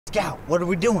Scout, what are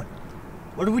we doing?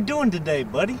 What are we doing today,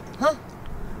 buddy? Huh?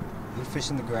 We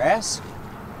fishing the grass?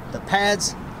 The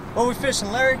pads? What are we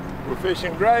fishing, Larry? We're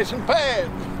fishing grass and pads.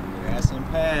 Grass and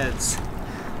pads.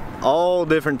 All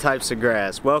different types of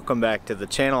grass. Welcome back to the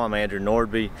channel. I'm Andrew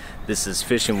Nordby. This is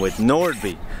Fishing with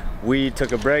Nordby. We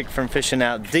took a break from fishing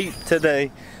out deep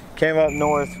today. Came up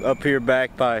north, up here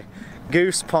back by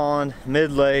Goose Pond,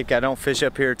 mid-lake. I don't fish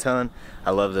up here a ton.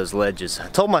 I love those ledges. I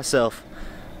told myself,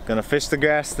 I'm gonna fish the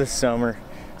grass this summer.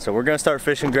 So we're gonna start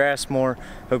fishing grass more.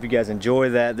 Hope you guys enjoy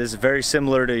that. This is very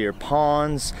similar to your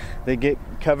ponds that get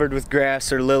covered with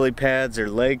grass or lily pads or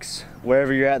lakes,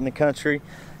 wherever you're at in the country.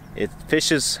 It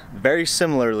fishes very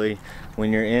similarly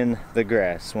when you're in the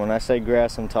grass. When I say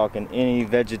grass, I'm talking any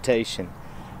vegetation.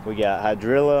 We got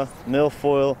hydrilla,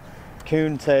 milfoil,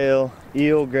 coontail,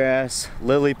 eelgrass,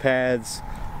 lily pads,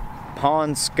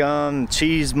 pond scum,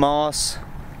 cheese moss,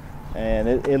 and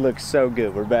it looks so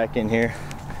good. We're back in here.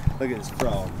 Look at this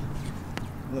frog.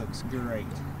 Looks great.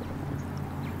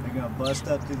 They're gonna bust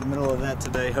up through the middle of that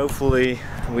today. Hopefully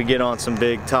we get on some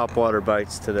big topwater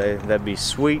bites today. That'd be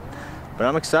sweet, but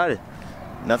I'm excited.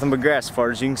 Nothing but grass as far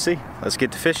as you can see. Let's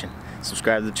get to fishing.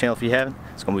 Subscribe to the channel if you haven't.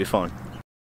 It's gonna be fun.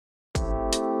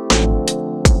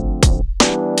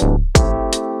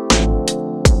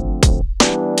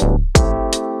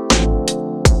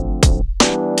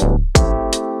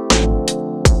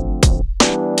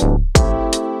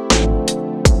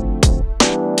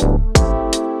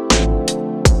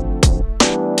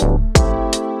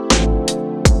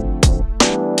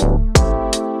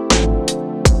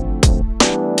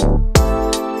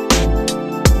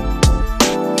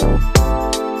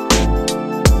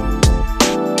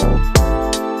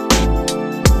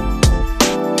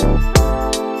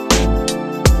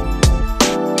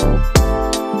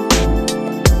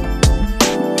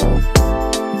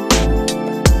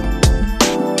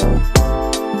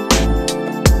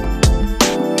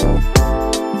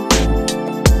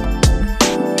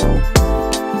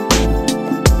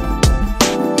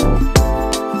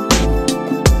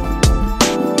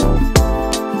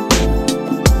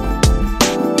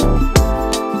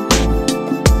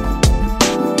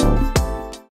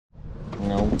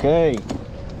 Okay,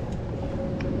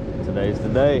 today's the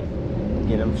day.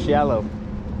 Get them shallow.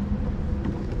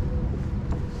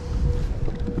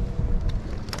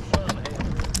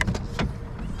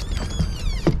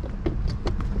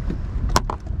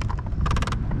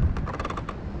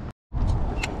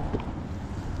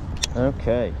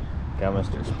 Okay, got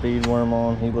Mr. Speedworm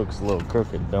on. He looks a little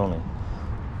crooked, don't he?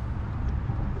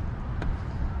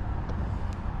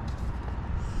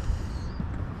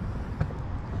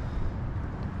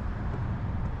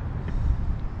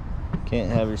 Can't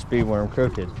have your speedworm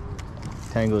crooked.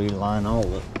 Tangle your line all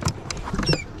up.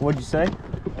 What'd you say?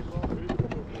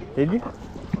 Did you?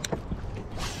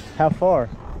 How far?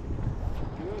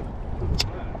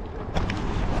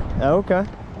 Oh, okay.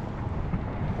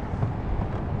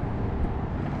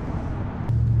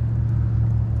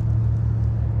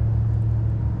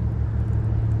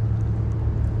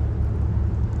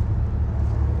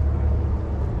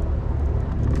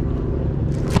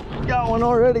 Got one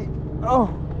already.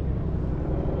 Oh.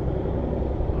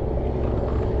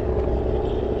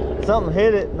 Something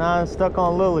hit it and I stuck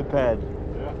on a lily pad.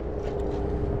 Yeah.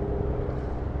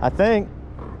 I think.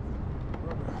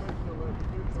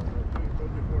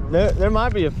 There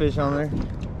might be a fish on there.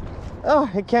 Oh,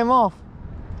 it came off.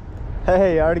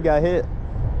 Hey, I already got hit.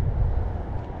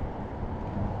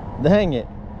 Dang it.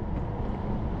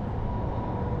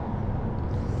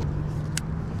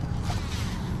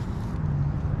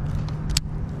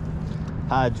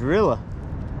 Hydrilla.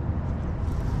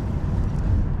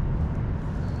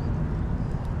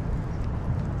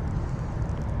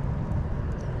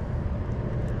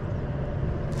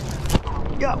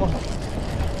 Got one.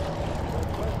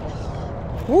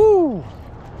 Woo!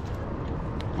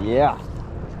 Yeah.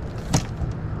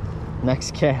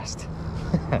 Next cast.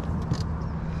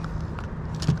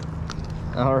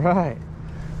 All right.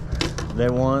 They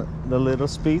want the little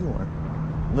speed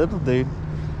one. Little dude.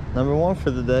 #1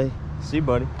 for the day. See you,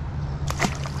 buddy.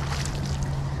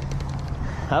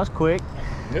 That was quick.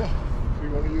 Yeah. If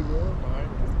you want to use one, fine.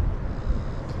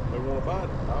 They want to bite it,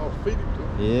 I'll feed it to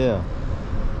them. Yeah.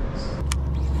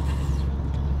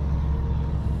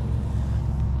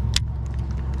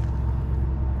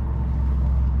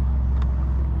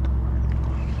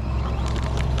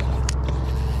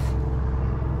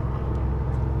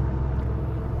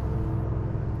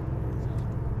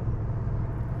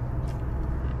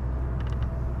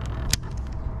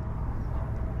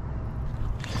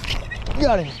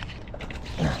 Got him.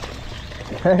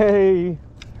 Hey.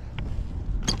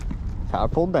 Power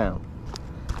pulled down.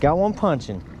 Got one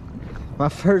punching. My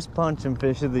first punching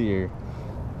fish of the year.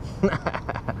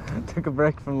 Took a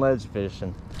break from ledge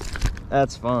fishing.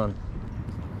 That's fun.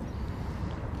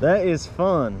 That is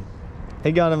fun.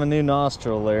 He got him a new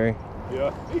nostril, Larry.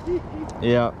 Yeah.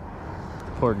 Yeah.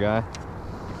 Poor guy.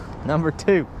 Number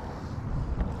 2.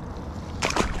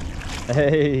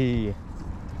 Hey.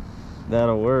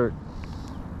 That'll work.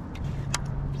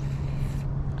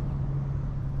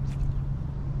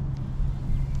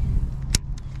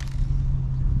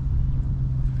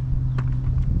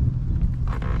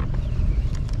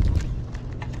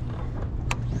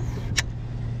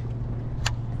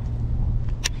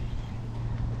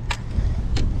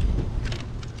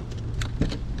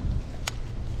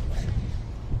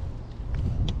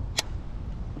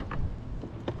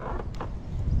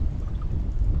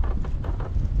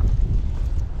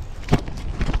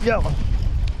 Go.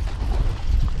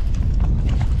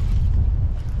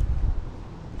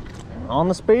 On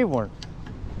the speed worm,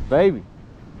 baby.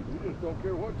 You just don't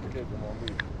care what you hit them on me.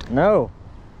 No.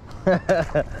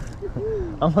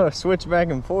 I'm gonna switch back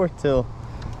and forth till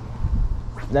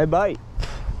they bite.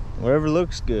 Whatever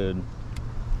looks good.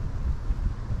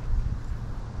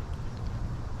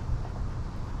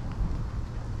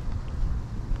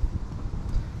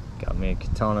 Got me a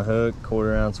katana hook,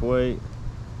 1/4 ounce weight.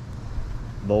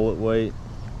 Bullet weight.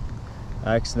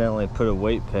 I accidentally put a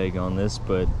weight peg on this,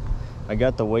 but I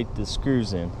got the weight that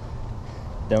screws in.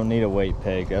 Don't need a weight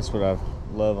peg. That's what I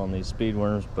love on these speed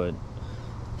worms, but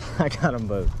I got them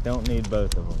both. Don't need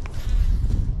both of them.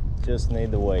 Just need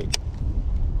the weight.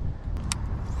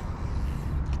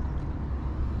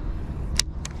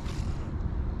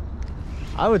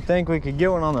 I would think we could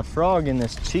get one on the frog in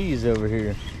this cheese over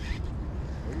here.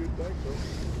 You'd think so.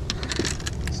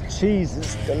 Cheese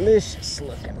is delicious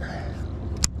looking.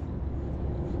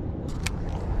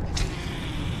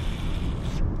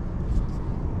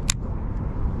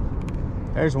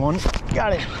 There's one.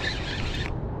 Got it.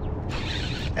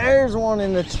 There's one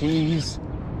in the cheese.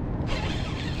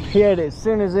 He had it as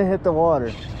soon as it hit the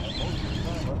water.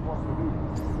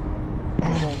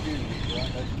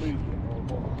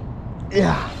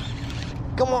 Yeah.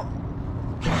 Come on.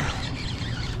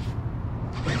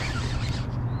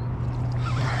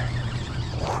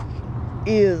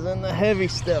 Is in the heavy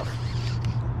stuff.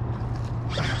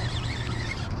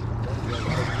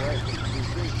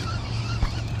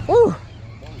 Woo!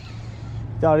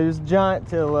 Thought he was giant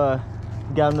till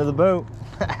got into the boat.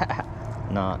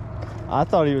 Not. I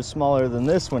thought he was smaller than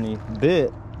this when he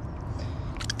bit.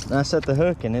 And I set the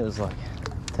hook and it was like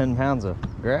 10 pounds of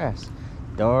grass.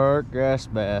 Dark grass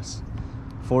bass.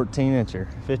 14-incher,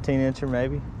 15-incher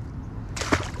maybe.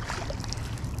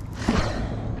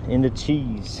 Into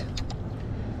cheese.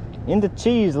 Into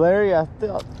cheese, Larry. I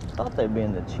thought they'd be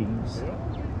into cheese. Yeah.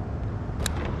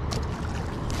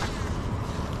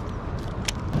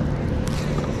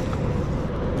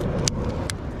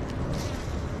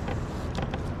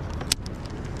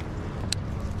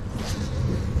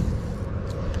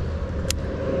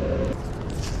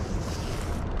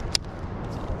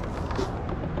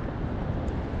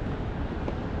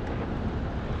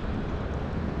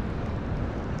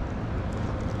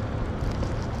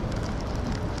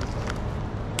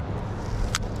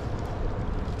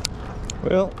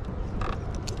 Well,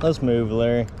 let's move,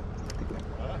 Larry.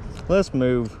 Let's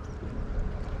move.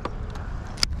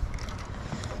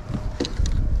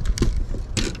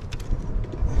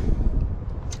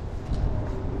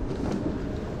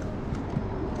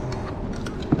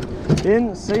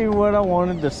 Didn't see what I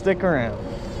wanted to stick around.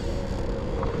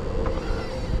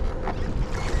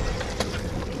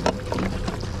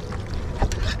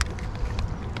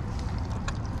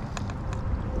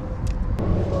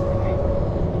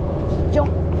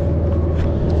 Jump.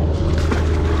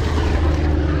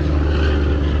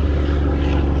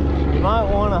 You might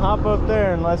want to hop up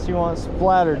there unless you want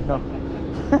splattered. No.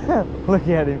 Look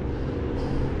at him.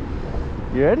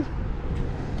 You ready?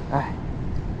 All right.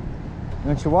 You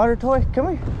want your water toy?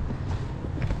 Come here.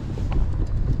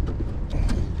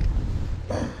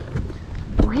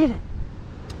 Go get it.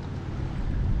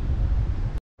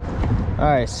 All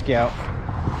right, Scout.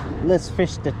 Let's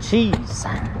fish the cheese.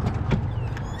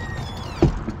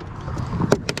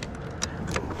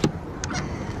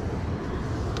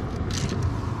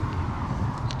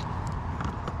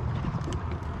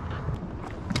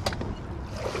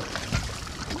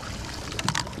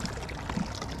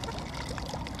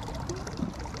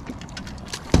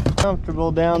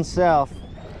 Comfortable down south.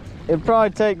 It'd probably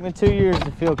take me 2 years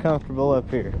to feel comfortable up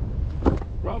here.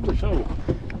 Probably so.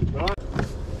 Right.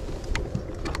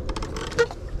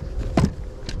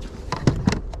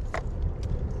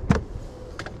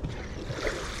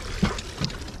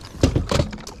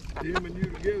 Him and you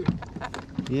together.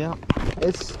 Yeah,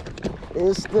 it's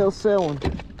still selling.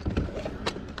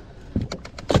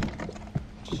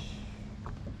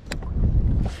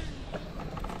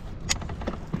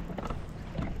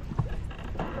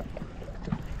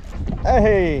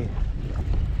 Hey,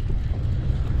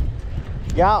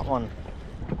 got one.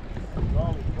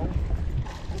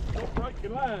 Don't break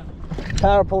your line.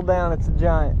 Power pull down, it's a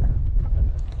giant.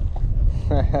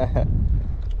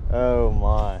 Oh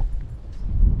my.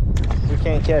 We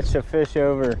can't catch a fish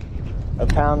over 1.5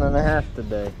 pounds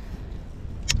today.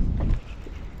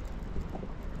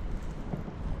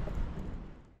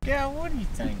 Yeah, what do you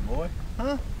think, boy?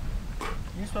 Huh?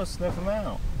 You're supposed to sniff them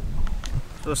out.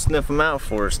 Supposed to sniff them out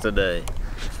for us today.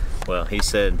 Well, he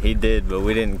said he did, but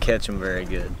we didn't catch them very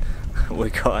good. We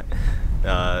caught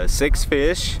 6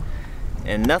 fish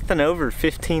and nothing over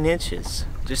 15 inches.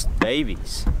 Just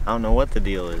babies. I don't know what the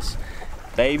deal is.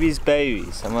 Babies.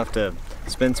 I'm gonna have to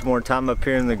spend some more time up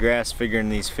here in the grass figuring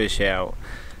these fish out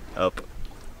up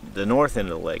the north end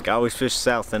of the lake. I always fish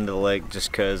south end of the lake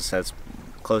just because that's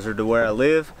closer to where I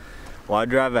live. Why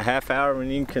drive a half hour when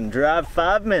you can drive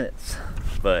 5 minutes?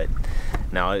 But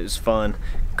no, it was fun.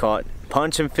 Caught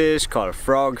punching fish, caught a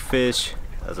frog fish.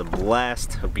 That was a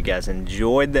blast. Hope you guys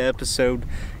enjoyed the episode.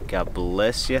 God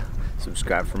bless you.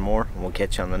 Subscribe for more, and we'll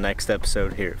catch you on the next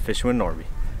episode here at Fishing with Norby.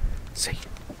 See ya.